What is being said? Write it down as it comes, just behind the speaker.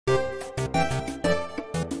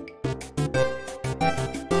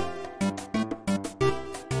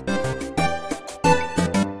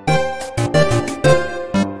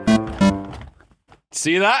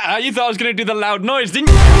See that? You thought I was gonna do the loud noise, didn't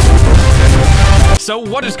you? So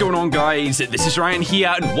what is going on, guys? This is Ryan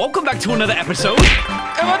here, and welcome back to another episode of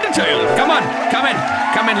Undertale. Come on, come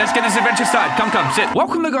in, let's get this adventure started. Come, sit.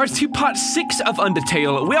 Welcome, guys, to part 6 of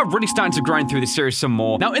Undertale. We are really starting to grind through this series some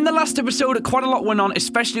more. Now, in the last episode, quite a lot went on,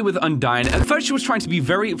 especially with Undyne. At first, she was trying to be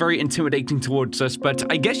very, very intimidating towards us,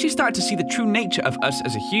 but I guess she started to see the true nature of us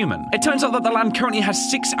as a human. It turns out that the land currently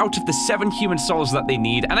has 6 out of the 7 human souls that they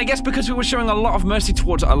need, and I guess because we were showing a lot of mercy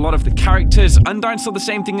towards a lot of the characters, Undyne saw the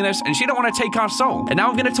same thing in us, and she don't want to take our soul. And now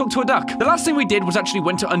I'm gonna talk to a duck. The last thing we did was actually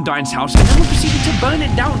went to Undyne's house, and then we proceeded to burn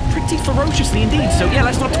it down pretty ferociously indeed. So yeah,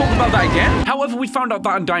 let's not talk about that again. However, we found out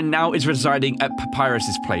that Undyne now is residing at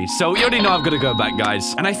Papyrus's place. So you already know I've got to go back,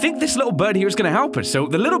 guys. And I think this little bird here is gonna help us. So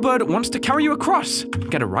the little bird wants to carry you across.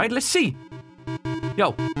 Get a ride? Let's see.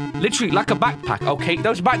 Yo, literally like a backpack. Okay,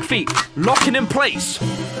 those back feet locking in place.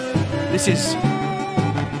 This is...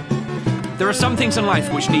 There are some things in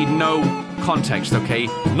life which need no context, okay?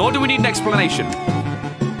 Nor do we need an explanation.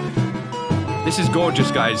 This is gorgeous,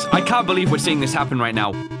 guys. I can't believe we're seeing this happen right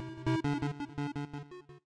now.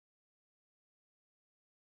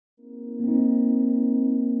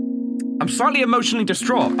 I'm slightly emotionally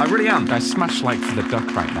distraught. I really am. Guys, smash like for the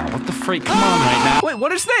duck right now. What the freak? Come on right now. Wait,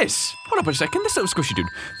 what is this? Hold up a second. This little squishy dude.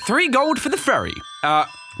 3 gold for the ferry.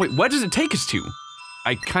 Wait, where does it take us to?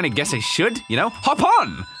 I kind of guess I should, you know? Hop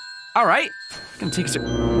on! All right. Gonna take us to...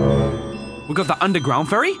 We got the underground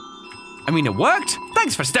ferry? I mean, it worked.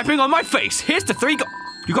 Thanks for stepping on my face. Here's the 3 gold.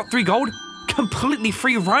 You got 3 gold? Completely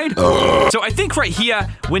free ride? So I think right here,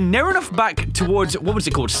 we're near enough back towards, what was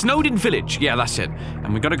it called? Snowden Village. Yeah, that's it.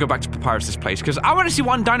 And we gotta go back to Papyrus's place, because I want to see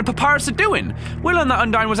what Undyne and Papyrus are doing. We learned that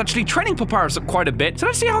Undyne was actually training Papyrus up quite a bit, so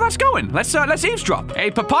let's see how that's going. Let's eavesdrop.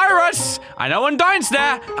 Hey, Papyrus! I know Undyne's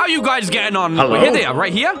there. How you guys getting on? Hello? Well, here they are,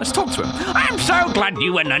 right here. Let's talk to him. I'm so glad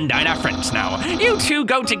you and Undyne are friends now. You two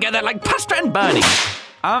go together like pasta and Bernie.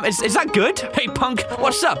 Is that good? Hey, punk,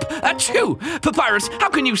 what's up? Achoo! Papyrus, how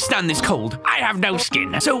can you stand this cold? I have no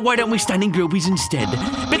skin, so why don't we stand in Grobies instead?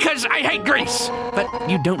 Because I hate grease, but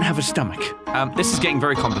you don't have a stomach. This is getting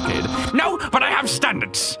very complicated. No, but I have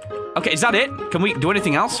standards. Okay, is that it? Can we do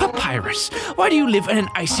anything else? Papyrus, why do you live in an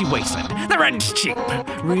icy wasteland? The rent's cheap.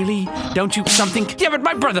 Really? Don't you something? Yeah, but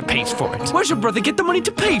my brother pays for it. Where's your brother get the money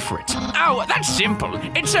to pay for it? Oh, that's simple.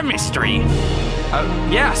 It's a mystery.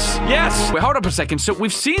 Yes. Wait, hold up a second. So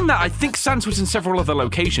we've seen that I think Sans was in several other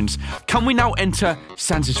locations. Can we now enter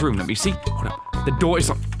Sans's room? Let me see. Hold up. The door is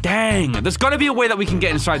locked. Dang. There's got to be a way that we can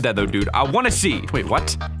get inside there, though, dude. I want to see. Wait,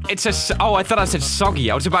 what? It's a... Oh, I thought I said soggy.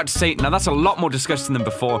 I was about to say... Now, that's a lot more disgusting than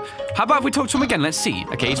before. How about if we talk to him again? Let's see.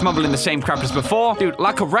 Okay, he's mumbling the same crap as before. Dude,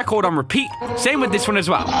 like a record on repeat. Same with this one as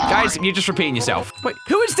well. Guys, you're just repeating yourself. Wait,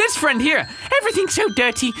 who is this friend here? Everything's so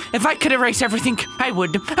dirty. If I could erase everything, I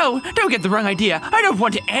would. Oh, don't get the wrong idea. I don't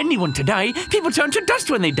want anyone to die. People turn to dust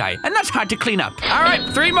when they die, and that's hard to clean up. All right,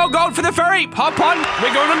 3 more gold for the ferry. Hop on.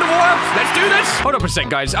 We're going underwater. Let's do this. Hold up a sec,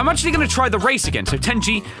 guys. I'm actually going to try the race again. So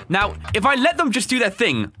 10G. Now, if I let them just do their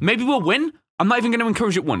thing, maybe we'll win. I'm not even going to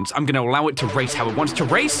encourage it once. I'm going to allow it to race how it wants to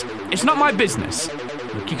race. It's not my business.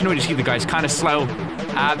 Look, you can already see the guy's kind of slow.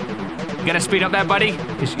 You gonna speed up there, buddy?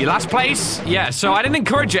 Is your last place? Yeah, so I didn't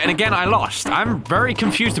encourage it, and again, I lost. I'm very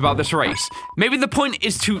confused about this race. Maybe the point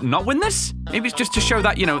is to not win this? Maybe it's just to show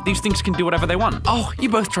that, you know, these things can do whatever they want. Oh, you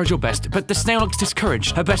both tried your best, but the snail looks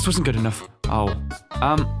discouraged. Her best wasn't good enough. Oh,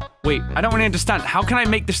 wait, I don't really understand. How can I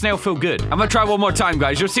make the snail feel good? I'm gonna try one more time,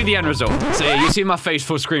 guys. You'll see the end result. So yeah, you see my face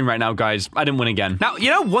full screen right now, guys. I didn't win again. Now,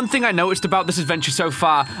 you know, one thing I noticed about this adventure so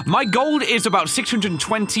far, my gold is about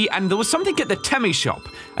 620, and there was something at the Temmie shop.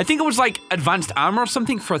 I think it was like advanced armor or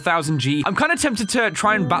something for 1000G. I'm kind of tempted to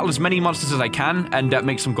try and battle as many monsters as I can and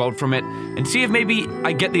make some gold from it and see if maybe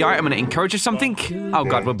I get the item and it encourages something. Oh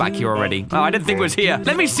god, we're back here already. Oh, I didn't think it was here.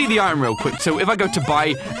 Let me see the item real quick. So if I go to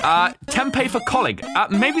buy, tempeh for colleague,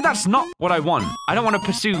 maybe that's not what I want. I don't want to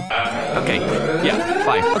pursue. Okay, yeah,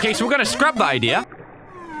 fine. Okay, so we're gonna scrap that idea.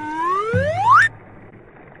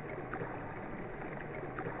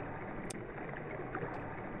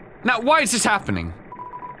 Now, why is this happening?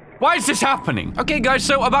 Why is this happening? Okay, guys,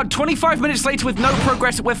 so about 25 minutes later with no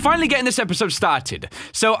progress, we're finally getting this episode started.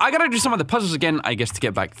 So I gotta do some of the puzzles again, I guess, to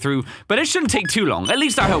get back through, but it shouldn't take too long. At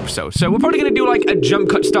least I hope so. So we're probably gonna do like a jump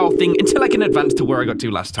cut style thing until I can advance to where I got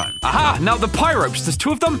to last time. Aha! Now the pyropes, there's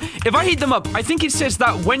 2 of them. If I heat them up, I think it says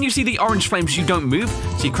that when you see the orange flames, you don't move,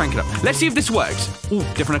 so you crank it up. Let's see if this works. Ooh,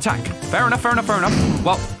 different attack. Fair enough.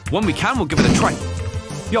 Well, when we can, we'll give it a try.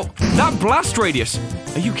 Yo, that blast radius.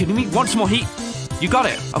 Are you kidding me? Want some more heat? You got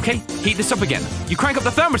it, okay? Heat this up again. You crank up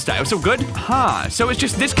the thermostat, it's all good. So it's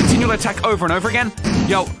just this continual attack over and over again?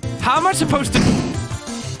 Yo, how am I supposed to...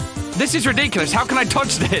 This is ridiculous. How can I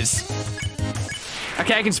touch this?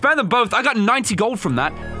 Okay, I can spare them both. I got 90 gold from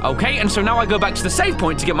that. Okay, and so now I go back to the save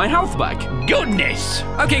point to get my health back. Goodness.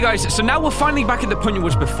 Okay, guys, so now we're finally back at the point it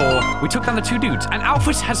was before. We took down the 2 dudes, and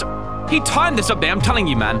Alphys has... He timed this up there, I'm telling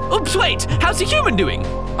you, man. Oops, wait, how's the human doing?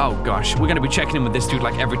 Oh, gosh, we're gonna be checking in with this dude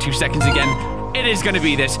like every 2 seconds again. It is gonna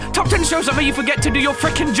be this. Top 10 shows that make you forget to do your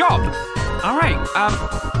frickin' job. All right,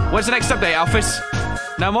 where's the next update, Alphys?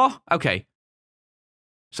 No more? Okay.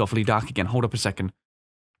 It's awfully dark again. Hold up a second.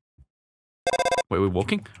 Wait, we're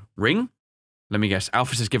walking? Ring? Let me guess.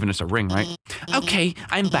 Alphys has given us a ring, right? Okay,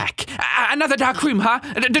 I'm back. Another dark room, huh?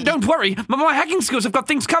 Don't worry. My hacking skills have got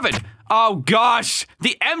things covered. Oh, gosh.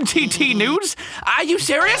 The MTT news? Are you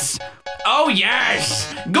serious? Oh,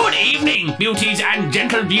 yes. Good evening, beauties and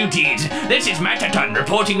gentle beauties. This is Mataton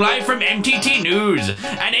reporting live from MTT News.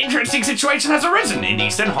 An interesting situation has arisen in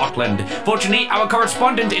Eastern Hotland. Fortunately, our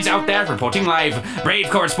correspondent is out there reporting live. Brave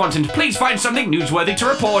correspondent, please find something newsworthy to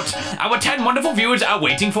report. Our 10 wonderful viewers are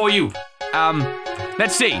waiting for you.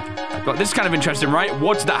 Let's see. But this is kind of interesting, right?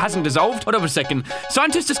 Water that hasn't dissolved. Hold up a second.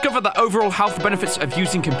 Scientists discovered the overall health benefits of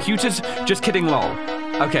using computers. Just kidding, lol.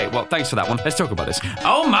 Okay, well, thanks for that one. Let's talk about this.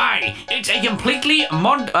 Oh my! It's a completely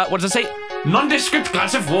what does it say? nondescript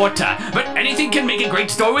glass of water, but anything can make a great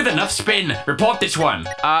story with enough spin. Report this one.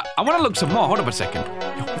 I want to look some more. Hold up a second.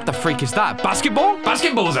 Yo, what the freak is that? Basketball?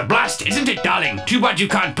 Basketball's a blast, isn't it, darling? Too bad you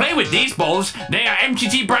can't play with these balls. They are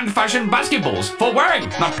MTT brand fashion basketballs for wearing,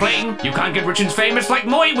 not playing. You can't get rich and famous like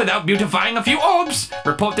Moy without beautifying a few orbs.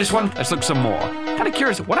 Report this one. Let's look some more. Kind of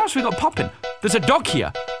curious. What else we got popping? There's a dog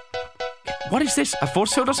here. What is this? A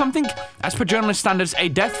force field or something? As per journalist standards, a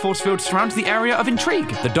death force field surrounds the area of intrigue.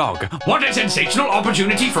 The dog. What a sensational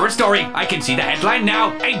opportunity for a story. I can see the headline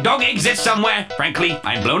now. A dog exists somewhere. Frankly,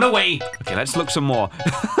 I'm blown away. Okay, let's look some more.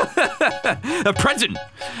 A present.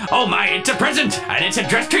 Oh my, it's a present. And it's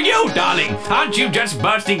addressed to you, darling. Aren't you just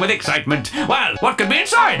bursting with excitement? Well, what could be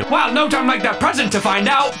inside? Well, no time like that present to find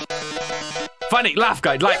out. Funny, laugh,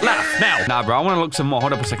 guy, like, laugh, now. Nah, bro, I want to look some more.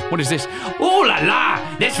 Hold up a second. What is this? Ooh la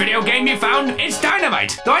la! This video game you found is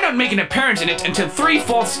dynamite! Though I don't make an appearance in it until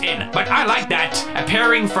 3/4 in. But I like that.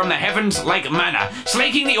 Appearing from the heavens like manna.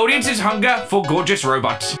 Slaking the audience's hunger for gorgeous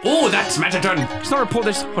robots. Ooh, that's Mataton. Let's not report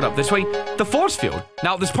this. Hold up, this way. The force field.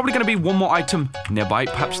 Now, there's probably going to be one more item nearby,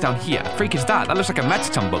 perhaps down here. Freak is that? That looks like a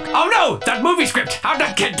Mataton book. Oh no! That movie script! How'd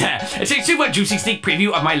that get there? It's a super juicy sneak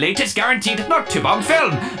preview of my latest guaranteed not to bomb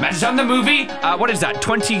film. Mataton the movie. What is that?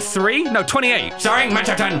 23? No, 28. Starring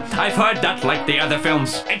Mataton. I've heard that like the other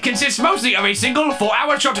films. It consists mostly of a single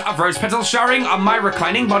 4-hour shot of rose petals showering on my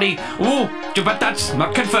reclining body. Ooh, but that's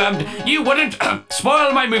not confirmed. You wouldn't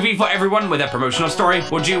spoil my movie for everyone with a promotional story,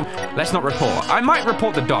 would you? Let's not report. I might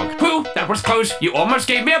report the dog. Who? That was close. You almost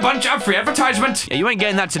gave me a bunch of free advertisement. Yeah, you ain't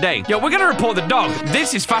getting that today. Yo, we're gonna report the dog.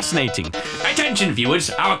 This is fascinating. Attention,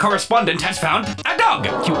 viewers. Our correspondent has found a dog.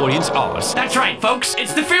 Cue audience ours. That's right, folks.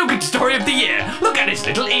 It's the feel-good story of the year. Look at its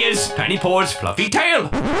little ears, tiny paws, fluffy tail.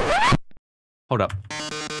 Hold up.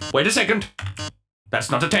 Wait a second.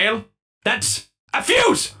 That's not a tail. That's a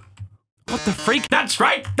fuse. What the freak? That's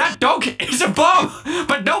right. That dog is a bomb.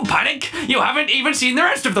 But don't panic. You haven't even seen the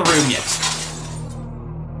rest of the room yet.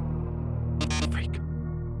 Freak.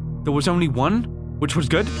 There was only one, which was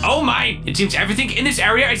good. Oh my. It seems everything in this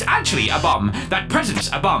area is actually a bomb. That present's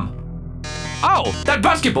a bomb. Oh, that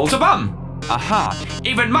basketball's a bomb. Aha.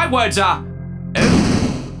 Even my words are...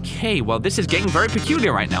 Okay, well, this is getting very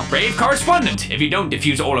peculiar right now. Brave correspondent, if you don't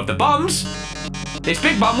defuse all of the bombs, this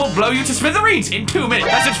big bomb will blow you to smithereens in 2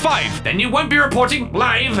 minutes. That's at 5. Then you won't be reporting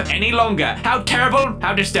live any longer. How terrible,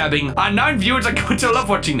 how disturbing. Our 9 viewers are going to love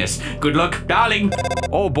watching this. Good luck, darling.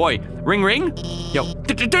 Oh boy, ring ring. Yo,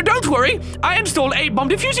 don't worry. I installed a bomb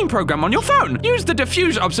diffusing program on your phone. Use the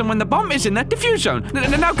diffuse option when the bomb is in the diffuse zone.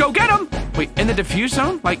 Now go get them. Wait, in the diffuse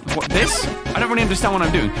zone? Like, what, this? I don't really understand what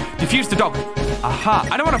I'm doing. Diffuse the dog. Aha,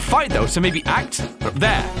 I don't want to fight though, so maybe act.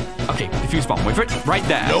 There. Okay, diffuse bomb, wait for it. Right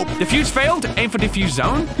there. Nope. Diffuse failed, aim for diffuse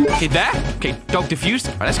zone. Okay, there. Okay, dog diffused.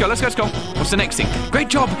 All right, let's go, let's go, let's go. What's the next thing? Great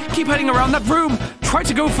job, keep heading around that room. Try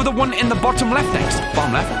to go for the one in the bottom left next.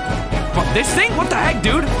 Bottom left. What, this thing? What the heck,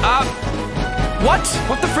 dude? What?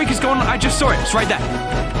 What the freak is going on? I just saw it, it's right there.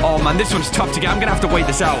 Oh man, this one's tough to get. I'm gonna have to wait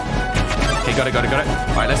this out. Okay, got it.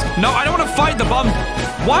 All right, let's... No, I don't want to fight the bomb.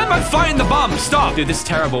 Why am I fighting the bomb? Stop. Dude, this is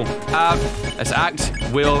terrible. Let's act.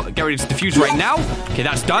 We'll get ready to defuse right now. Okay,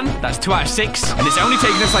 that's done. That's 2 out of 6. And it's only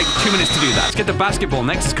taking us like 2 minutes to do that. Let's get the basketball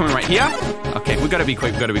next. It's coming right here. Okay, we gotta be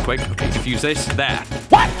quick. Okay, defuse this. There.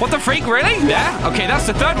 What? What the freak? Really? There? Okay, that's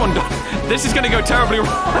the 3rd one done. This is gonna go terribly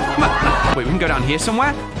wrong. Wait, we can go down here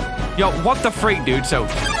somewhere? Yo, what the freak, dude? So...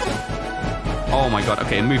 Oh my god.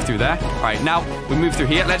 Okay, and move through there. All right, now we move through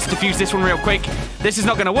here. Let's defuse this one real quick. This is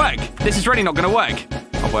not gonna work. This is really not gonna work.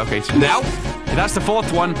 Oh boy, okay, so now, that's the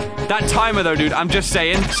 4th one. That timer though, dude, I'm just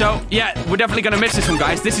saying. So, yeah, we're definitely gonna miss this one,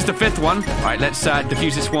 guys. This is the 5th one. All right, let's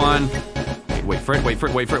defuse this one. Okay, wait for it.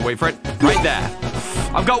 Right there.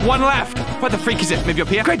 I've got one left. Where the freak is it? Maybe up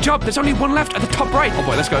here? Great job. There's only one left at the top right. Oh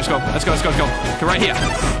boy, let's go. Okay, right here.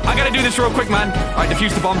 I gotta do this real quick, man. All right,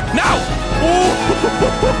 defuse the bomb. Now!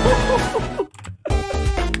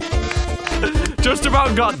 Just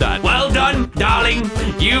about got that. Well done, darling.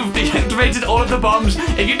 You've deactivated all of the bombs.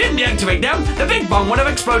 If you didn't deactivate them, the big bomb would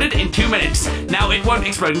have exploded in 2 minutes. Now it won't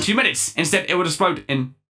explode in 2 minutes. Instead, it would explode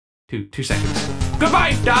in two seconds.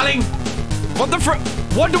 Goodbye, darling. What the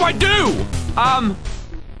what do I do?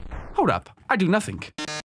 Hold up. I do nothing.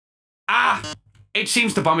 It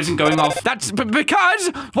seems the bomb isn't going off. That's because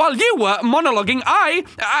while you were monologuing, I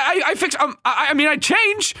fixed, I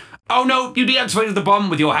changed. Oh no, you deactivated the bomb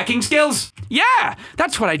with your hacking skills? Yeah,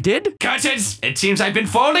 that's what I did. Curses! It seems I've been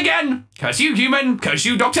fooled again. Curse you, human. Curse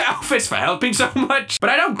you, Dr. Alphys, for helping so much. But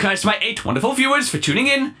I don't curse my 8 wonderful viewers for tuning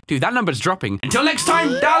in. Dude, that number's dropping. Until next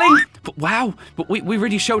time, darling. But wow, but we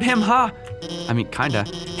really showed him, huh? I mean, kinda.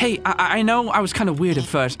 Hey, I know I was kind of weird at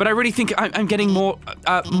first, but I really think I'm getting more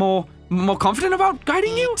confident about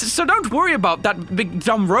guiding you. So don't worry about that big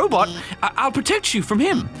dumb robot. I'll protect you from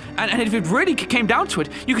him. And if it really came down to it,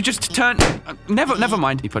 you could just turn. Never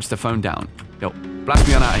mind. He puts the phone down. Yo, blast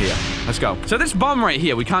me on out of here. Let's go. So this bomb right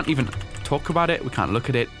here, we can't even talk about it. We can't look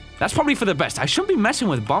at it. That's probably for the best. I shouldn't be messing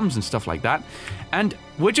with bombs and stuff like that. And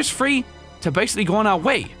we're just free to basically go on our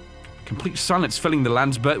way. Complete silence filling the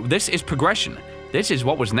lands, but this is progression. This is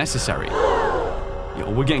what was necessary.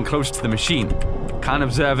 Yo, we're getting close to the machine. Can't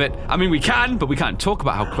observe it. I mean, we can, but we can't talk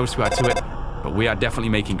about how close we are to it. But we are definitely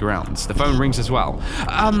making grounds. The phone rings as well.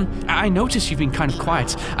 I noticed you've been kind of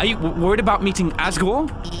quiet. Are you worried about meeting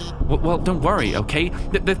Asgore? Well, don't worry, okay?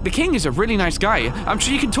 The king is a really nice guy. I'm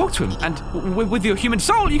sure you can talk to him. And with your human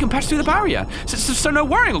soul, you can pass through the barrier. So no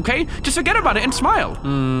worrying, okay? Just forget about it and smile.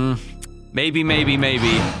 Maybe.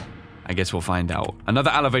 I guess we'll find out.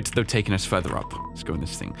 Another elevator, though, taking us further up. Let's go in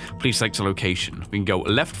this thing. Please select a location. We can go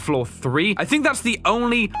left floor 3. I think that's the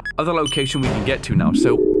only other location we can get to now,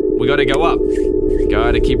 so we gotta go up.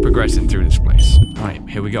 Gotta keep progressing through this place. All right,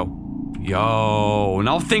 here we go. Yo,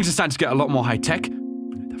 now things are starting to get a lot more high-tech.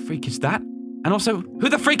 Who the freak is that? And also, who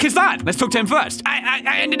the freak is that? Let's talk to him first.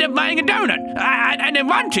 I ended up buying a donut. I didn't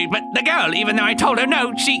want to, but the girl, even though I told her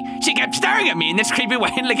no, she kept staring at me in this creepy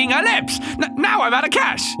way and licking her lips. Now I'm out of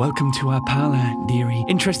cash. Welcome to our parlor, dearie.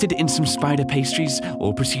 Interested in some spider pastries?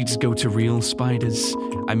 All proceeds go to real spiders.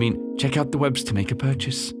 I mean, check out the webs to make a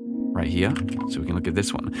purchase. Right here, so we can look at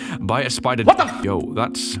this one. Buy a spider. What the? Yo,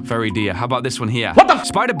 that's very dear. How about this one here? What the?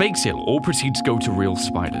 Spider bake sale. All proceeds go to real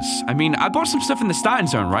spiders. I mean, I bought some stuff in the starting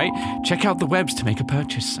zone, right? Check out the webs to make a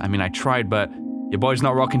purchase. I mean, I tried, but your boy's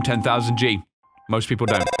not rocking 10,000 G. Most people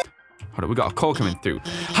don't. Hold on, we got a call coming through.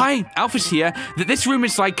 Hi, Alphys here. This room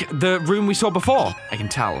is like the room we saw before. I can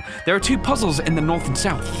tell. There are 2 puzzles in the north and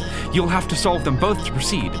south. You'll have to solve them both to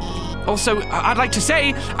proceed. Also, I'd like to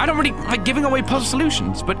say, I don't really like giving away puzzle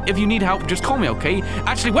solutions, but if you need help, just call me, okay?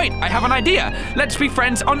 Actually, wait, I have an idea. Let's be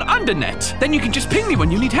friends on Undernet. Then you can just ping me when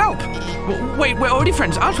you need help. Wait, we're already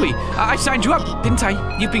friends, aren't we? I signed you up, didn't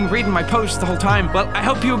I? You've been reading my posts the whole time. Well, I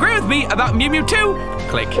hope you agree with me about Mew Mew 2.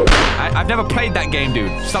 Click. I've never played that game,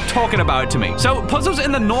 dude. Stop talking about it to me. So, puzzles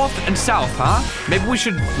in the north and south, huh? Maybe we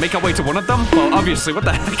should make our way to one of them? Well, obviously, what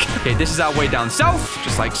the heck? Okay, this is our way down south,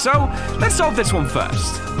 just like so. Let's solve this one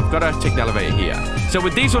first. We've got to take the elevator here. So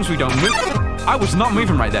with these ones, we don't move. I was not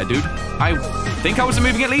moving right there, dude. I think I wasn't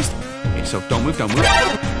moving at least. Okay, so don't move.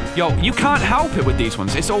 Yo, you can't help it with these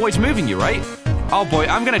ones. It's always moving you, right? Oh boy,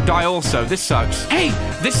 I'm gonna die also. This sucks. Hey,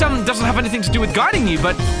 this doesn't have anything to do with guiding you,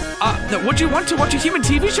 but would you want to watch a human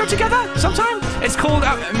TV show together sometime? It's called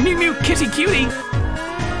Mew Mew Kitty Cutie.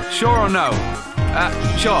 Sure or no?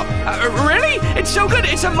 Sure. Really? It's so good.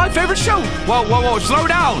 It's my favorite show. Whoa, slow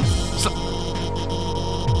down.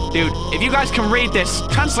 Dude, if you guys can read this,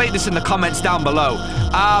 translate this in the comments down below.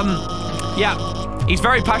 Yeah, he's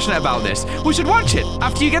very passionate about this. We should watch it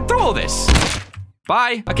after you get through all this.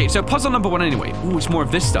 Bye. Okay, so puzzle number 1 anyway. Ooh, it's more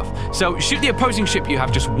of this stuff. So shoot the opposing ship, you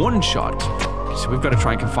have just 1 shot. So we've got to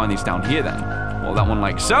try and confine these down here then. Well, that one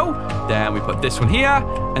like so. Then we put this one here.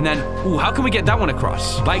 And then, ooh, how can we get that one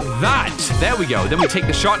across? Like that. There we go. Then we take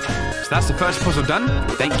the shot. So that's the first puzzle done.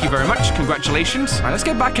 Thank you very much. Congratulations. All right, let's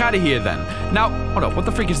get back out of here then. Now, hold up. What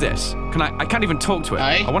the freak is this? I can't even talk to it.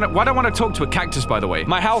 Hi. Why do I want to talk to a cactus, by the way?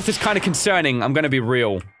 My health is kind of concerning. I'm going to be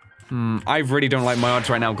real. I really don't like my odds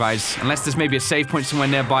right now, guys. Unless there's maybe a save point somewhere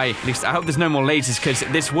nearby. At least I hope there's no more lasers, because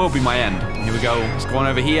this will be my end. Here we go. Let's go on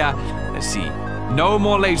over here. Let's see. No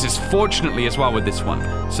more lasers, fortunately, as well with this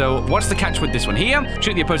one. So, what's the catch with this one here?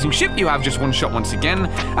 Shoot the opposing ship. You have just one shot once again.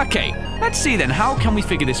 Okay, let's see then. How can we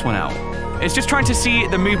figure this one out? It's just trying to see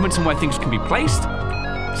the movements and where things can be placed.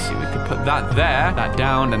 Let's see, we could put that there, that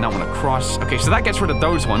down, and that one across. Okay, so that gets rid of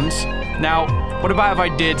those ones. Now, what about if I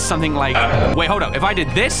did something like... Wait, hold up. If I did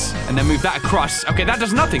this, and then move that across... Okay, that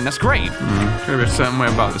does nothing. That's great. Should be a certain way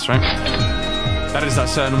about this, right? That is that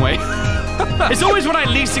certain way. It's always when I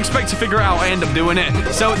least expect to figure it out, I end up doing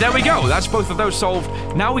it. So, there we go. That's both of those solved.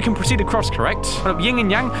 Now we can proceed across, correct? Hold up, yin and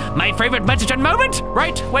yang. My favorite Metatron moment?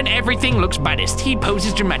 Right when everything looks baddest, he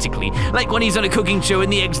poses dramatically, like when he's on a cooking show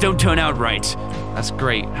and the eggs don't turn out right. That's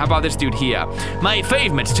great. How about this dude here? My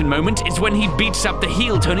fave Metatron moment is when he beats up the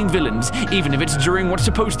heel-turning villains, even if it's during what's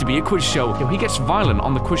supposed to be a quiz show. Yo, he gets violent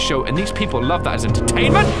on the quiz show, and these people love that as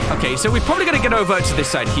entertainment. Okay, so we're probably gonna get over to this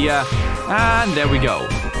side here, and there we go.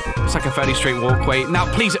 It's like a fairly straight walkway. Now,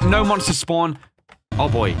 please, no monsters spawn. Oh,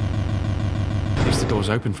 boy. At least the door's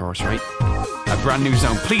open for us, right? A brand new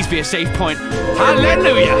zone. Please be a safe point.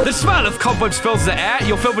 Hallelujah! The smell of cobwebs fills the air.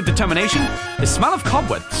 You're filled with determination. The smell of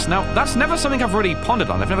cobwebs. Now, that's never something I've really pondered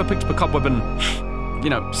on. I've never picked up a cobweb and, you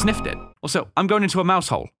know, sniffed it. Also, I'm going into a mouse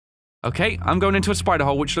hole. Okay? I'm going into a spider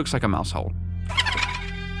hole, which looks like a mouse hole.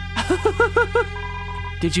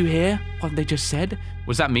 Did you hear what they just said?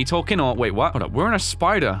 Was that me talking or wait, what? Hold up, we're in a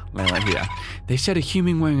spider layer right here. They said a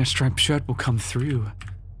human wearing a striped shirt will come through.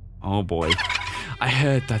 Oh boy. I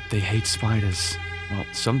heard that they hate spiders. Well,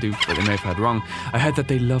 some do, but they may have heard wrong. I heard that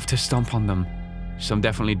they love to stomp on them. Some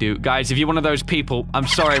definitely do. Guys, if you're one of those people, I'm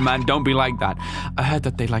sorry, man, don't be like that. I heard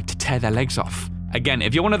that they like to tear their legs off. Again,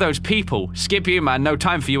 if you're one of those people, skip you, man, no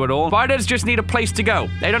time for you at all. Spiders just need a place to go.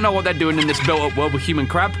 They don't know what they're doing in this built-up world with human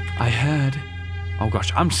crab. I heard... Oh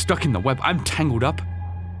gosh, I'm stuck in the web. I'm tangled up.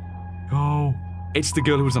 Oh, it's the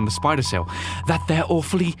girl who was on the spider sale. That they're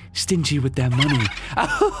awfully stingy with their money.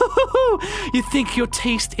 Oh, you think your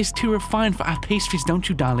taste is too refined for our pastries, don't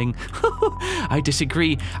you, darling? I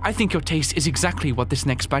disagree. I think your taste is exactly what this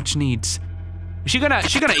next batch needs. Is she gonna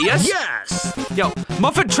eat us? Yes! Yo,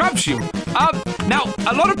 Muffet traps you. Now,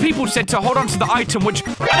 a lot of people said to hold on to the item, which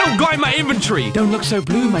I don't got in my inventory. Don't look so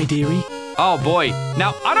blue, my dearie. Oh boy.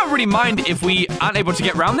 Now, I don't really mind if we aren't able to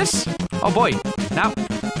get around this. Oh boy. Now,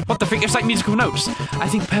 what the frick? It's like musical notes. I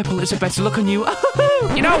think purple is a better look on you.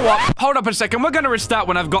 You know what? Hold up a second. We're gonna restart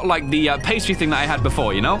when I've got like the pastry thing that I had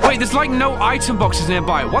before, you know? Wait, there's like no item boxes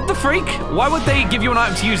nearby. What the freak? Why would they give you an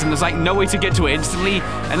item to use and there's like no way to get to it instantly?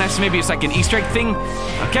 Unless maybe it's like an Easter egg thing.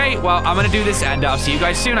 Okay, well, I'm gonna do this and I'll see you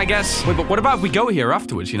guys soon, I guess. Wait, but what about if we go here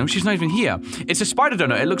afterwards, you know? She's not even here. It's a spider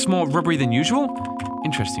donut. It looks more rubbery than usual.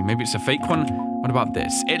 Interesting. Maybe it's a fake one. What about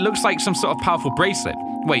this? It looks like some sort of powerful bracelet.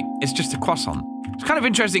 Wait, it's just a croissant. It's kind of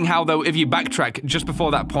interesting how, though, if you backtrack just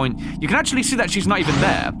before that point, you can actually see that she's not even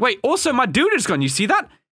there. Wait, also, my dude is gone. You see that?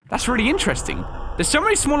 That's really interesting. There's so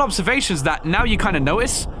many small observations that now you kind of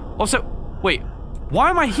notice. Also, wait, why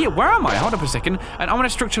am I here? Where am I? Hold up a second. An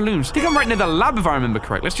ominous structure looms. I think I'm right near the lab, if I remember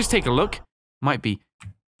correct. Let's just take a look. Might be.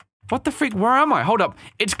 What the freak? Where am I? Hold up.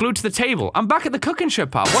 It's glued to the table. I'm back at the cooking show,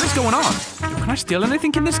 pal. What is going on? Can I steal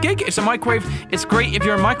anything in this gig? It's a microwave. It's great if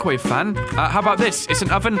you're a microwave fan. How about this? It's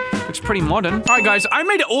an oven. Looks pretty modern. All right, guys. I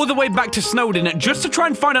made it all the way back to Snowden just to try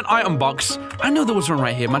and find an item box. I know there was one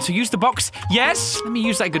right here, man. So use the box. Yes. Let me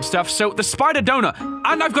use that good stuff. So the spider donut.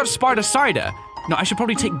 And I've got spider cider. No, I should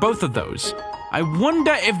probably take both of those. I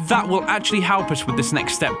wonder if that will actually help us with this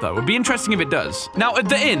next step, though. It'd be interesting if it does. Now, at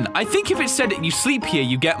the inn, I think if it said you sleep here,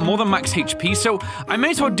 you get more than max HP, so I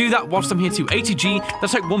may as well do that whilst I'm here too. 80G,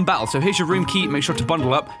 that's like one battle, so here's your room key. Make sure to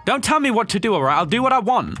bundle up. Don't tell me what to do, alright? I'll do what I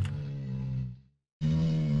want.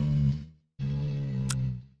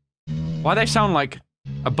 Why they sound like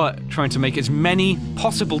a butt trying to make as many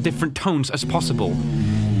possible different tones as possible?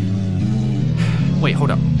 Wait, hold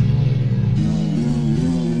up.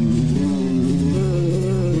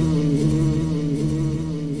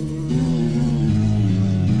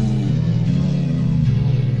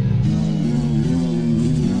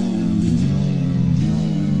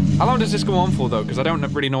 How long does this go on for, though? Because I don't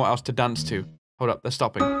really know what else to dance to. Hold up, they're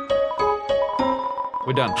stopping.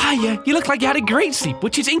 We're done. Hiya, you look like you had a great sleep,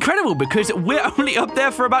 which is incredible because we're only up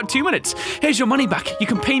there for about 2 minutes. Here's your money back. You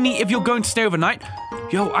can pay me if you're going to stay overnight.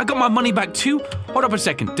 Yo, I got my money back too. Hold up a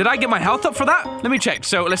second. Did I get my health up for that? Let me check.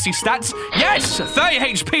 So let's see stats. Yes, 30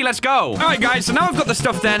 HP. Let's go. All right, guys. So now I've got the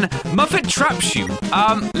stuff then. Muffet traps you.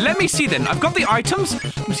 Let me see then. I've got the items.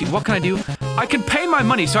 Let me see. What can I do? I could pay my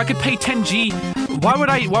money, so I could pay 10G. Why would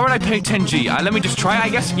I pay 10G? Let me just try, I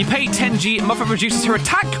guess. You pay 10G, Muffet reduces her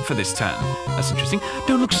attack for this turn. That's interesting.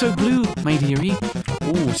 Don't look so blue, my dearie.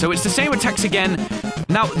 Ooh, so it's the same attacks again.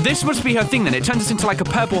 Now, this must be her thing then. It turns us into like a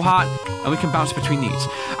purple heart, and we can bounce between these.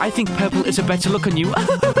 I think purple is a better look on you.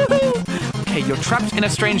 Okay, you're trapped in a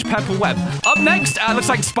strange purple web. Up next, looks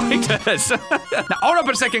like spiders. Now, hold up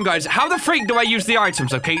a second, guys. How the freak do I use the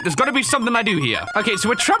items, okay? There's got to be something I do here. Okay, so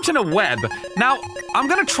we're trapped in a web. Now, I'm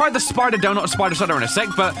going to try the spider donut or spider soda in a sec,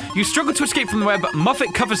 but you struggle to escape from the web.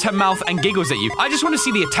 Muffet covers her mouth and giggles at you. I just want to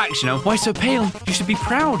see the attacks, you know? Why so pale? You should be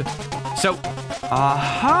proud. So,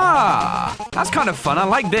 aha! That's kind of fun. I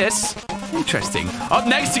like this. Interesting. Up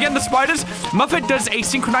next, again, the spiders. Muffet does a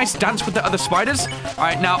synchronized dance with the other spiders. All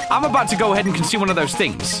right, now, I'm about to go ahead and consume one of those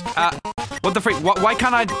things. What the freak? Why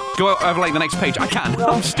can't I go over, like, the next page? I can.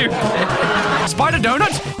 I'm stupid. Spider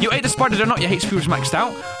donut? You ate the spider donut. Your hate speed was maxed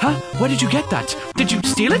out. Huh? Where did you get that? Did you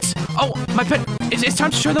steal it? Oh, my pet. It's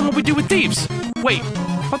time to show them what we do with thieves. Wait.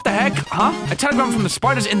 What the heck? Huh? A telegram from the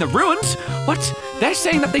spiders in the ruins? What? They're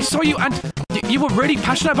saying that they saw you and you were really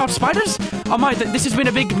passionate about spiders? Oh my, this has been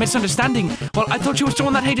a big misunderstanding. Well, I thought you were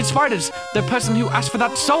someone that hated spiders. The person who asked for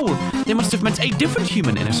that soul. They must have meant a different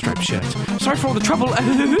human in a striped shirt. Sorry for all the trouble.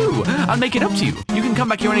 I'll make it up to you. You can come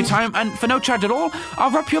back here anytime, and for no charge at all,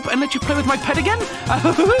 I'll wrap you up and let you play with my pet again.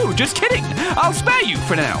 Just kidding. I'll spare you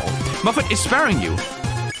for now. Muffet is sparing you.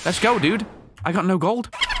 Let's go, dude. I got no gold.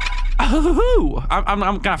 I'm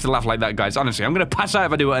gonna have to laugh like that, guys. Honestly, I'm gonna pass out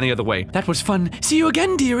if I do it any other way. That was fun. See you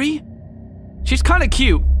again, dearie. She's kind of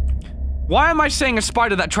cute. Why am I saying a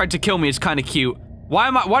spider that tried to kill me is kind of cute? Why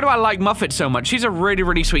do I like Muffet so much? She's a really,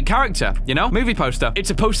 really sweet character, you know? Movie poster. It's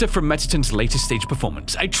a poster from Mettaton's latest stage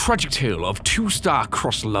performance. A tragic tale of two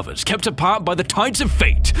star-crossed lovers kept apart by the tides of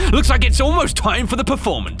fate. Looks like it's almost time for the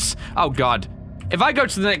performance. Oh, God. If I go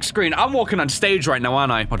to the next screen, I'm walking on stage right now,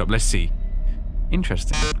 aren't I? Hold up, let's see.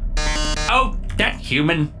 Interesting. Oh, that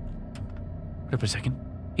human. Hold up a second.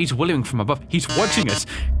 He's wallowing from above. He's watching us.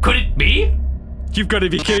 Could it be? You've got to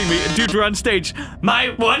be kidding me. Dude, we're on stage. My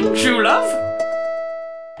one true love?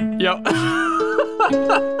 Yo.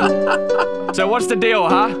 So what's the deal,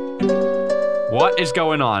 huh? What is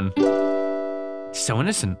going on? So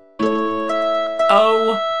innocent.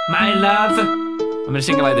 Oh, my love. I'm gonna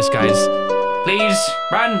sing it like this, guys. Please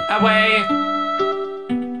run away.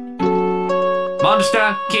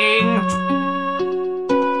 Monster King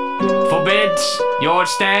forbids your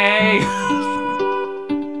stay.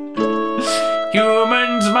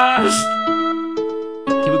 Humans must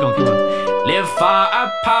Keep it going, keep it going. live far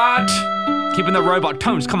apart. Keeping the robot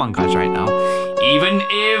tones. Come on, guys, right now. Even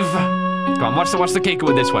if Go on, what's the kicker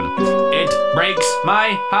with this one? it breaks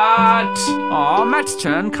my heart. Aw, Matt's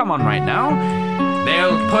turn. Come on right now.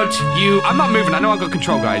 They'll put you I'm not moving. I know I've got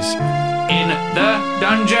control, guys. in the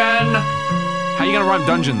dungeon. How you gonna rhyme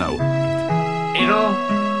dungeon, though? It'll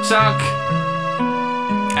suck.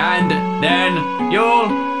 And then you'll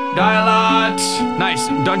die a lot. Nice.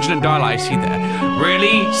 Dungeon and dial I see there.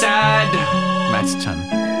 Really sad. Matt's turn.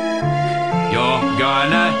 You're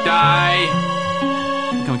gonna die.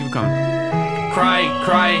 Come on, keep it going. Cry,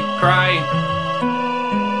 cry,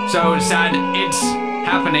 cry. So sad it's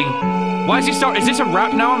happening. Why is he start? Is this a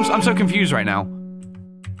rap now? I'm so confused right now.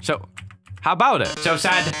 So, how about it? So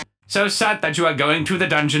sad that you are going to the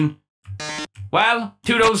dungeon. Well,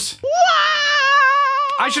 toodles.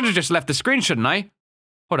 I should have just left the screen, shouldn't I?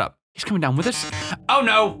 Hold up. He's coming down with us. Oh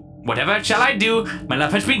no. Whatever shall I do? My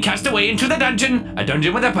love has been cast away into the dungeon. A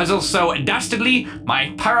dungeon with a puzzle so dastardly,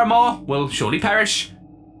 my paramour will surely perish.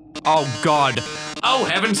 Oh, God. Oh,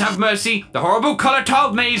 heavens have mercy. The horrible color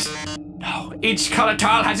tile maze. No, each color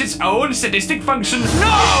tile has its own sadistic function.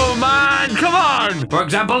 No, man, come on. For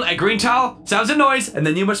example, a green tile sounds a noise, and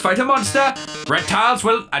then you must fight a monster. Red tiles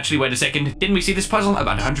will... Actually, wait a second. Didn't we see this puzzle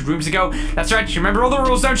about 100 rooms ago? That's right. You remember all the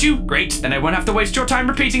rules, don't you? Great. Then I won't have to waste your time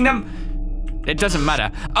repeating them. It doesn't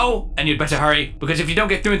matter. Oh, and you'd better hurry, because if you don't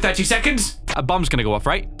get through in 30 seconds... A bomb's gonna go off,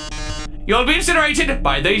 right? You'll be incinerated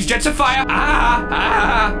by these jets of fire.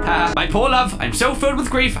 My poor love, I'm so filled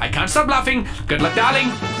with grief, I can't stop laughing. Good luck,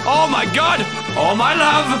 darling. Oh my God, all my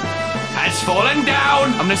love has fallen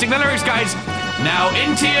down. I'm gonna sing the lyrics, guys. Now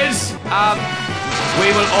in tears,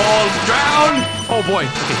 we will all drown. Oh boy.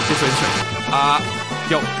 Okay, this way.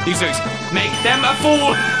 Yo, these lyrics. Make them a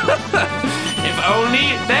fool. If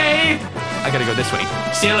only they I gotta go this way.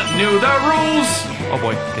 still knew the rules. Oh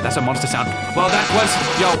boy. Okay, that's a monster sound. Well, that was...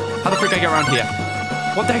 Yo, how the frick I get around here?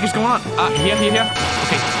 What the heck is going on? Here.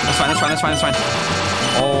 Okay, that's fine.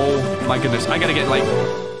 Oh my goodness. I gotta get, like...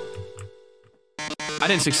 I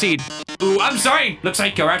didn't succeed. Ooh, I'm sorry. Looks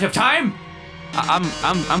like you're out of time.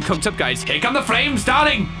 I'm cooked up, guys. Here come the flames,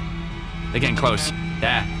 darling. They're getting close.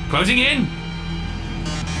 There, closing in.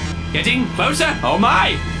 Getting closer. Oh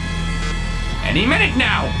my! Any minute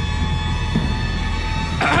now.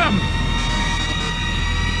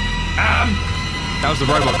 That was the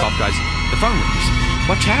robot cop, guys. The phone rings.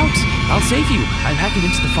 Watch out! I'll save you. I'm hacking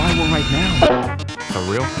into the firewall right now. For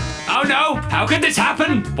real? Oh no! How could this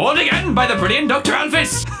happen? Bored again by the brilliant Dr.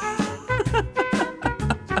 Alphys.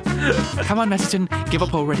 Come on, Messerton. Give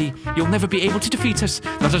up already. You'll never be able to defeat us.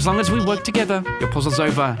 Not as long as we work together. Your puzzle's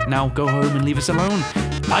over. Now go home and leave us alone.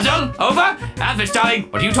 Puzzle? Over? Alphys, darling,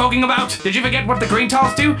 what are you talking about? Did you forget what the green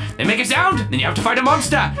tiles do? They make a sound, then you have to fight a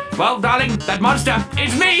monster. Well, darling, that monster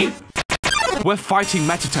is me! We're fighting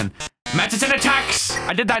Messerton. Messerton attacks!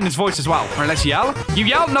 I did that in his voice as well. Alright, let's yell. You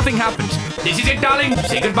yell, nothing happens. This is it, darling.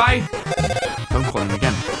 Say goodbye. Phone calling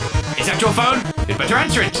again. Is that your phone? You'd better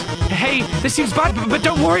answer it. Hey, this seems bad, but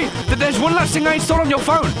don't worry. There's one last thing I installed on your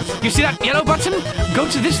phone. You see that yellow button? Go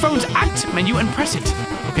to this phone's Act menu and press it.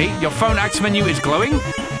 Okay, your phone Act menu is glowing.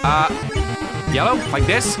 Yellow, like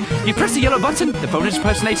this. You press the yellow button. The phone is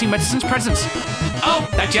impersonating Messerton's presence. Oh,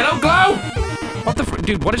 that yellow glow! What the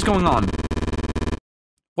dude, what is going on?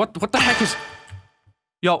 What the heck is...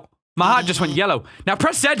 Yo, my heart just went yellow. Now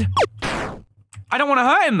press Z. I don't want to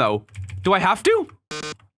hurt him, though. Do I have to?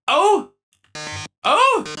 Oh!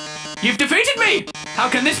 Oh! You've defeated me! How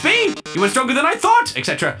can this be? You were stronger than I thought,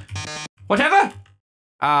 etc. Whatever.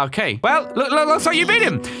 Okay. Well, looks like you beat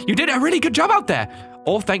him. You did a really good job out there.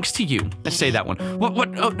 All thanks to you. Let's say that one. What?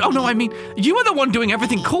 Oh, no, I mean, you were the one doing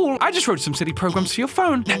everything cool. I just wrote some silly programs for your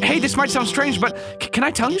phone. Hey, this might sound strange, but can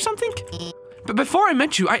I tell you something? But before I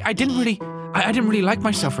met you, I didn't really like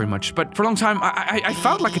myself very much. But for a long time, I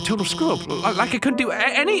felt like a total screw-up. Like I couldn't do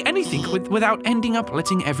anything without ending up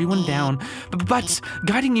letting everyone down. But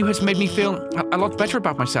guiding you has made me feel a lot better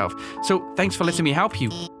about myself. So thanks for letting me help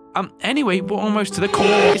you. Anyway, we're almost to the core.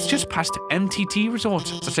 It's just past MTT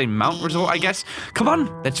Resort. It's the same Mount Resort, I guess. Come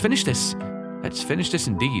on, let's finish this. Let's finish this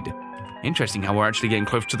indeed. Interesting how we're actually getting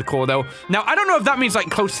close to the core, though. Now, I don't know if that means, like,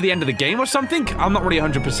 close to the end of the game or something. I'm not really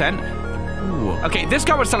 100%. Ooh. Okay, this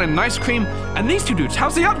guy was selling an ice cream, and these two dudes,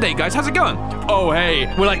 how's the update, guys? How's it going? Oh,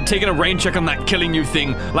 hey, we're, like, taking a rain check on that killing you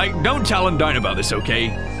thing. Like, don't tell Undyne about this, okay?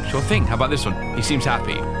 Sure thing. How about this one? He seems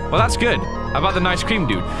happy. Well, that's good. How about the nice cream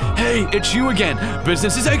dude? Hey, it's you again.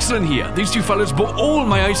 Business is excellent here. These two fellas bought all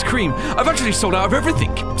my ice cream. I've actually sold out of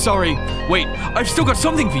everything. Sorry. Wait, I've still got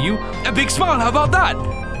something for you. A big smile, how about that?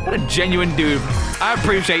 What a genuine dude. I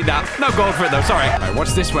appreciate that. No gold for it, though. Sorry. All right,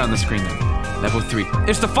 what's this way on the screen, then? Level 3.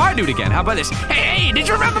 It's the fire dude again. How about this? Hey, did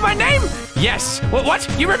you remember my name? Yes. What?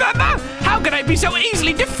 You remember? How could I be so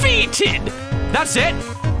easily defeated? That's it.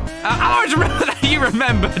 I'll always remember that you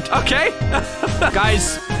remembered, okay?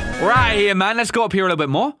 Guys, we're out of here, man. Let's go up here a little bit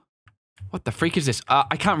more. What the freak is this?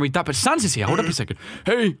 I can't read that, but Sans is here. Hold up a second.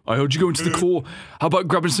 Hey, I heard you go into the core. How about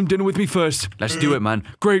grabbing some dinner with me first? Let's do it, man.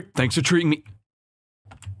 Great. Thanks for treating me.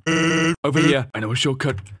 Over here. I know a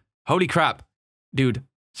shortcut. Holy crap. Dude,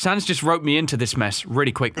 Sans just wrote me into this mess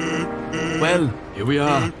really quick. Well, here we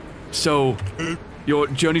are. So, your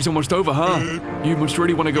journey's almost over, huh? You must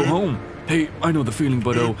really want to go home. Hey, I know the feeling,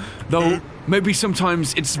 buddo. Though, maybe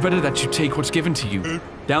sometimes it's better that you take what's given to you.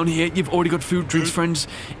 Down here, you've already got food, drinks, friends.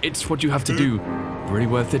 It's what you have to do. Really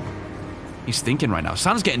worth it. He's thinking right now.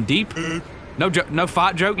 Sans getting deep. No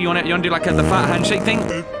fart joke? You wanna do like the fart handshake thing?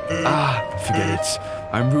 Forget it.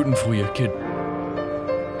 I'm rooting for you, kid.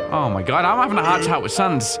 Oh my god, I'm having a heart to heart with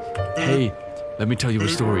Sans. Hey, let me tell you a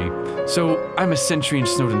story. So, I'm a sentry in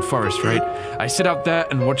Snowden Forest, right? I sit out there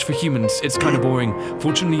and watch for humans. It's kind of boring.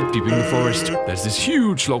 Fortunately, deep in the forest, there's this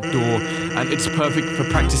huge locked door, and it's perfect for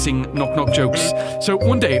practicing knock-knock jokes. So,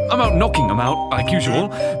 one day, I'm out, like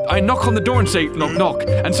usual. I knock on the door and say, knock, knock,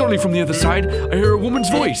 and suddenly from the other side, I hear a woman's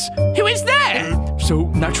voice. Who is there? So,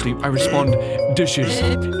 naturally, I respond, dishes.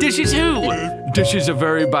 Dishes who? Dishes are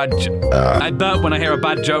very bad I bet when I hear a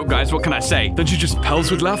bad joke, guys, what can I say? Then she just pelts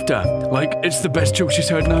with laughter. Like, it's the best joke she's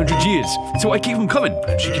heard in 100 years. So I keep them coming,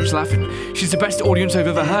 and she keeps laughing. She's the best audience I've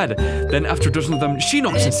ever had. Then after a dozen of them, she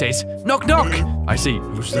knocks and says, knock, knock. I see,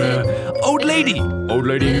 who's there? Old lady. Old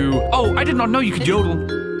lady who? Oh, I did not know you could yodel.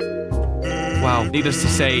 Wow, needless to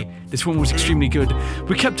say, this one was extremely good.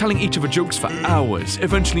 We kept telling each other jokes for hours.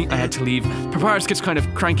 Eventually, I had to leave. Papyrus gets kind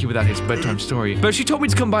of cranky without his bedtime story. But she told me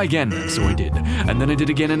to come by again, so I did. And then I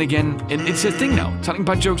did again and again. And it's a thing now, telling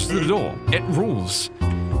bad jokes through the door. It rules.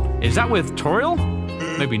 Is that with Toriel?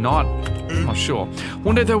 Maybe not. I'm not sure.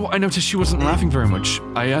 One day, though, I noticed she wasn't laughing very much.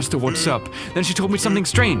 I asked her what's up. Then she told me something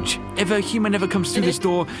strange. If a human ever comes through this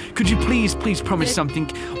door, could you please promise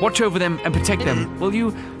something? Watch over them and protect them, will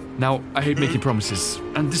you? Now, I hate making promises,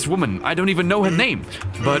 and this woman, I don't even know her name,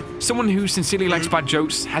 but someone who sincerely likes bad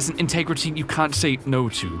jokes has an integrity you can't say no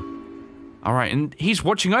to. Alright, and he's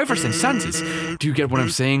watching over us in Santa's. Do you get what I'm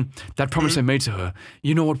saying? That promise I made to her,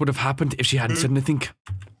 you know what would have happened if she hadn't said anything,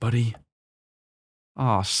 buddy?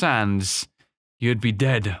 Aw, Sans, you'd be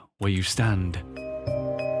dead where you stand.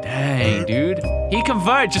 Dang, dude. He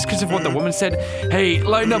converted just because of what the woman said. Hey,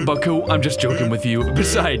 lighten up, bucko. I'm just joking with you.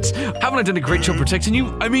 Besides, haven't I done a great job protecting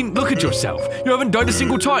you? I mean, look at yourself. You haven't died a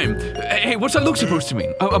single time. Hey, what's that look supposed to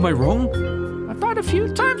mean? Am I wrong? I've died a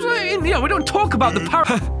few times. We don't talk about the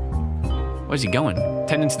power. Where's he going?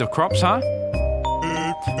 Tending to the crops, huh?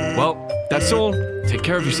 Well, that's all. Take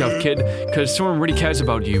care of yourself, kid, because someone really cares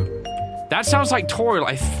about you. That sounds like Toriel,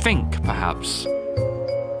 I think, perhaps.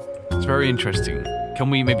 It's very interesting. Can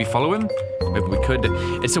we maybe follow him? Maybe we could.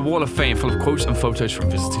 It's a wall of fame full of quotes and photos from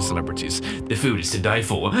visiting celebrities. The food is to die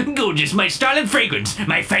for. Gorgeous, my style and fragrance.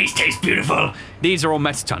 My face tastes beautiful. These are all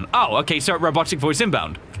Metaton. Oh, okay, so robotic voice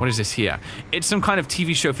inbound. What is this here? It's some kind of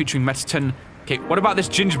TV show featuring Metaton. Okay, what about this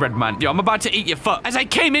gingerbread man? Yo, I'm about to eat your foot. As I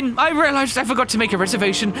came in, I realized I forgot to make a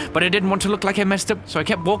reservation, but I didn't want to look like I messed up, so I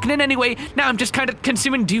kept walking in anyway. Now I'm just kind of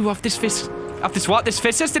consuming dew off this fish. Off this what? This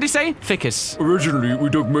ficus, did he say? Ficus. Originally,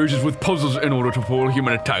 we dug mazes with puzzles in order to foil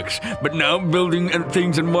human attacks, but now building and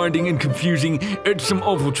things and minding and confusing, it's some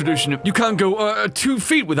awful tradition. You can't go 2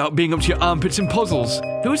 feet without being up to your armpits in puzzles.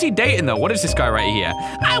 Who is he dating though? What is this guy right here?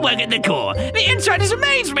 I work at the core. The inside is a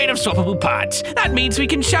maze made of swappable parts. That means we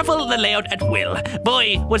can shuffle the layout at will.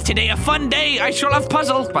 Boy, was today a fun day. I sure love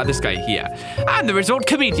puzzles. About this guy here. I'm the resort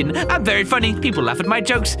comedian. I'm very funny. People laugh at my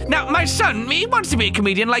jokes. Now, my son, he wants to be a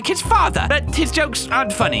comedian like his father, but his jokes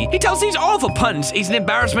aren't funny. He tells these awful puns. He's an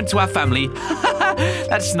embarrassment to our family.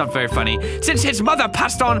 That's not very funny. Since his mother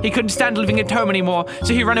passed on, he couldn't stand living at home anymore,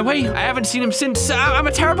 so he ran away. I haven't seen him since. I'm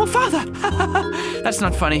a terrible father. That's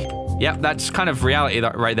not funny. Yep, that's kind of reality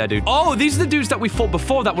right there, dude. Oh, these are the dudes that we fought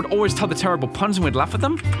before that would always tell the terrible puns and we'd laugh at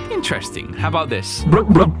them? Interesting. How about this?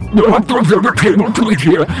 Yeah,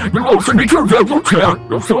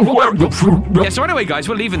 so anyway, guys,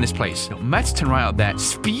 we're leaving this place. Metaton right out there,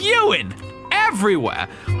 spewing everywhere.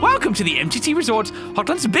 Welcome to the MTT Resort,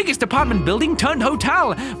 Hotland's biggest apartment building turned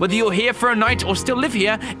hotel. Whether you're here for a night or still live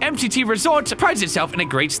here, MTT Resort prides itself in a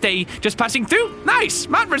great stay. Just passing through? Nice!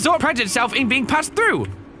 Mountain Resort prides itself in being passed through.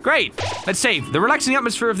 Great. Let's save. The relaxing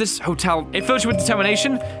atmosphere of this hotel, it fills you with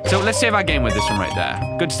determination. So let's save our game with this one right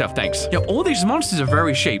there. Good stuff, thanks. Yeah, all these monsters are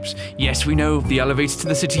very shapes. Yes, we know the elevator to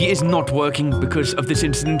the city is not working because of this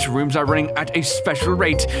incident. Rooms are running at a special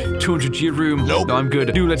rate. 200-year room. Nope. No, I'm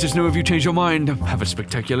good. Do let us know if you change your mind. Have a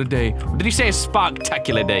spectacular day. Did he say a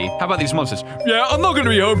sparktacular day? How about these monsters? Yeah, I'm not gonna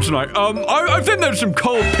be home tonight. I think there's some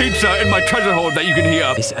cold pizza in my treasure hoard that you can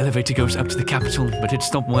hear. This elevator goes up to the capital, but it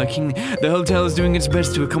stopped working. The hotel is doing its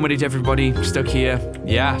best to accommodate everybody stuck here.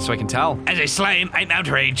 Yeah, so I can tell. As a slime, I'm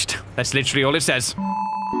outraged. That's literally all it says.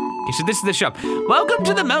 Okay, so this is the shop. Welcome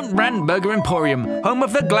to the Mount Brand Burger Emporium, home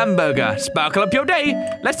of the Glam Burger. Sparkle up your day.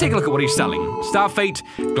 Let's take a look at what he's selling. Starfate,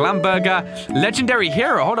 Glam Burger, Legendary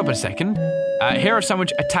Hero. Hold up a second. Hero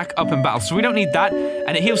Sandwich, Attack Up and Battle. So we don't need that.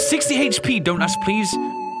 And it heals 60 HP. Don't ask, please.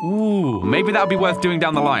 Ooh, maybe that would be worth doing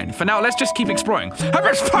down the line. For now, let's just keep exploring. Have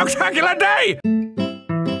a spectacular day!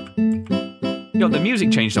 Yo, the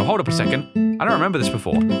music changed, so hold up a second. I don't remember this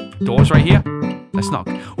before. Doors right here. Let's knock.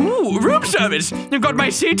 Ooh, room service! You've got my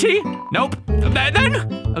CT? Nope. Then?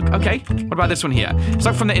 Okay. What about this one here? It's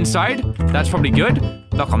like from the inside. That's probably good.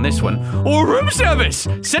 Knock on this one. Oh, room service!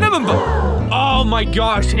 Cinnamon bun! Oh my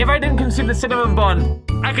gosh, if I didn't consume the cinnamon bun,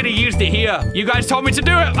 I could have used it here. You guys told me to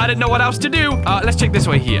do it. I didn't know what else to do. Let's check this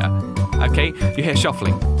way here. Okay, you hear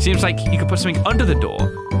shuffling. Seems like you could put something under the door.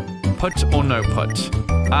 Put or no put?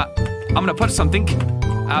 I'm gonna put something,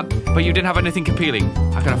 but you didn't have anything appealing.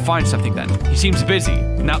 I gotta find something then. He seems busy.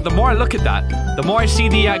 Now, the more I look at that, the more I see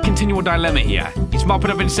the continual dilemma here. He's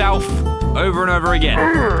mopping up himself over and over again.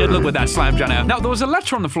 Good luck with that, Slime Jono. Now, there was a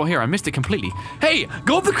letter on the floor here. I missed it completely. Hey,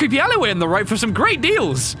 go up the creepy alleyway on the right for some great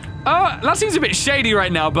deals. That seems a bit shady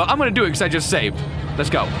right now, but I'm gonna do it because I just saved. Let's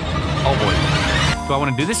go. Oh boy. Do I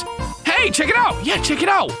want to do this? Hey, check it out. Yeah, check it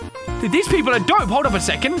out. Dude, these people are dope. Hold up a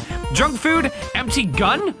second. Junk food, empty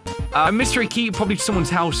gun, a mystery key, probably to someone's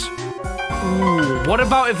house. Ooh, what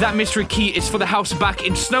about if that mystery key is for the house back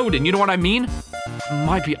in Snowden? You know what I mean?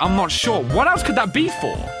 Might be, I'm not sure. What else could that be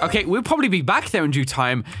for? Okay, we'll probably be back there in due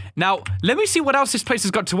time. Now, let me see what else this place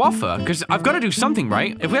has got to offer, because I've got to do something,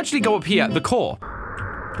 right? If we actually go up here, the core.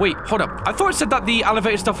 Wait, hold up. I thought it said that the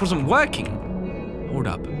elevator stuff wasn't working. Hold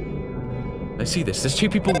up. Let's see this. There's 2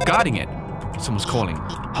 people guarding it. Someone's calling.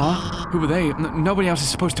 Huh? Who are they? Nobody else is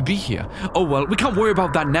supposed to be here. Oh, well, we can't worry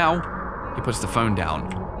about that now. He puts the phone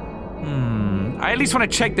down. I at least want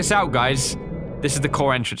to check this out, guys. This is the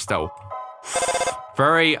core entrance, though.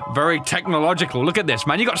 Very, very technological. Look at this,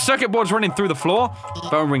 man. You got circuit boards running through the floor.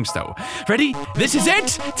 Phone rings, though. Ready? This is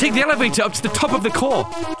it. Take the elevator up to the top of the core.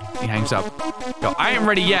 He hangs up. Yo, I ain't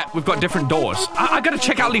ready yet. We've got different doors. I gotta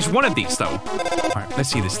check out at least one of these, though. All right, let's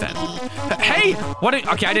see this then. Hey!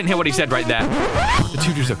 Okay, I didn't hear what he said right there. The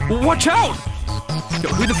two dudes are... Watch out! Yo,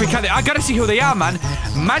 who the freak are they? I gotta see who they are, man.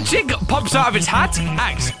 Magic pops out of his hat.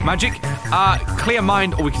 Axe. Magic. Clear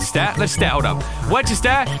mind, or we can stare. Let's stare. Hold up. Where to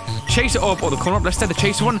stare? Chaser orb or the corner up. Let's stare the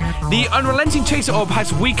chaser one. The unrelenting chaser orb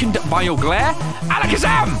has weakened by your glare.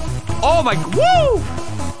 Alakazam! Oh my... Woo!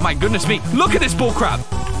 My goodness me. Look at this bullcrap.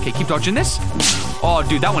 Okay, keep dodging this. Oh,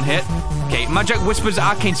 dude, that one hit. Okay, Magic whispers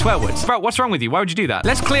arcane swear words. Bro, what's wrong with you? Why would you do that?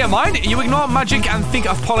 Let's clear mind. You ignore magic and think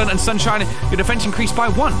of pollen and sunshine. Your defense increased by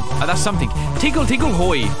 1. That's something. Tickle, tickle,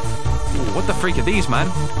 hoy. Ooh, what the freak are these, man?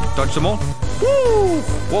 Dodge them all. Woo!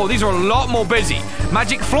 Whoa, these are a lot more busy.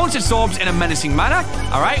 Magic flaunts its orbs in a menacing manner.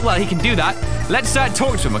 All right, well, he can do that. Let's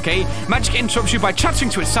talk to him, okay? Magic interrupts you by chattering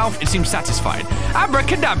to itself. It seems satisfied.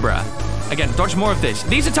 Abracadabra. Again, dodge more of this.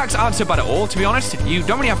 These attacks aren't so bad at all, to be honest. You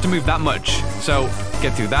don't really have to move that much. So,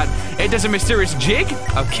 get through that. It does a mysterious jig.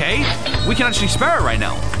 Okay. We can actually spare it right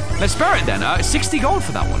now. Let's spare it then. 60 gold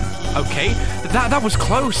for that one. Okay. That was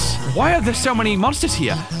close. Why are there so many monsters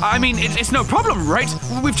here? I mean, it's no problem, right?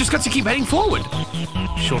 We've just got to keep heading forward.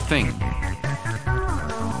 Sure thing.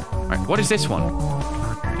 All right, what is this one?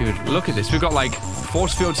 Dude, look at this. We've got, like,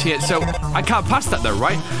 force fields here, so I can't pass that though,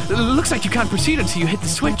 right? It looks like you can't proceed until you hit the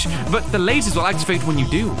switch, but the lasers will activate when you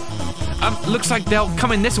do. Looks like they'll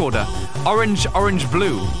come in this order. Orange, orange,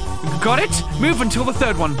 blue. Got it? Move until the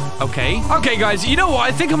third one. Okay. Okay, guys, you know what?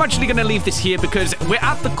 I think I'm actually going to leave this here because we're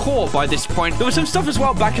at the core by this point. There was some stuff as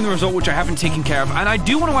well back in the result which I haven't taken care of, and I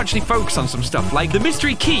do want to actually focus on some stuff, like the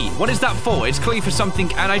mystery key. What is that for? It's clearly for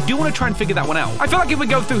something, and I do want to try and figure that one out. I feel like if we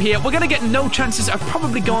go through here, we're going to get no chances of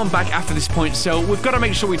probably going back after this point, so we've got to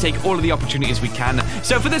make sure we take all of the opportunities we can.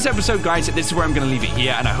 So for this episode, guys, this is where I'm going to leave it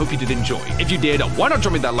here, and I hope you did enjoy. If you did, why not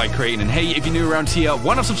drop me that like rating? And hey, if you're new around here,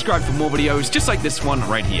 why not subscribe for more videos just like this one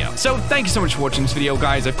right here? So thank you so much for watching this video,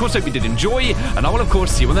 guys. Of course, I hope you did enjoy, and I will, of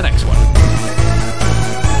course, see you in the next one.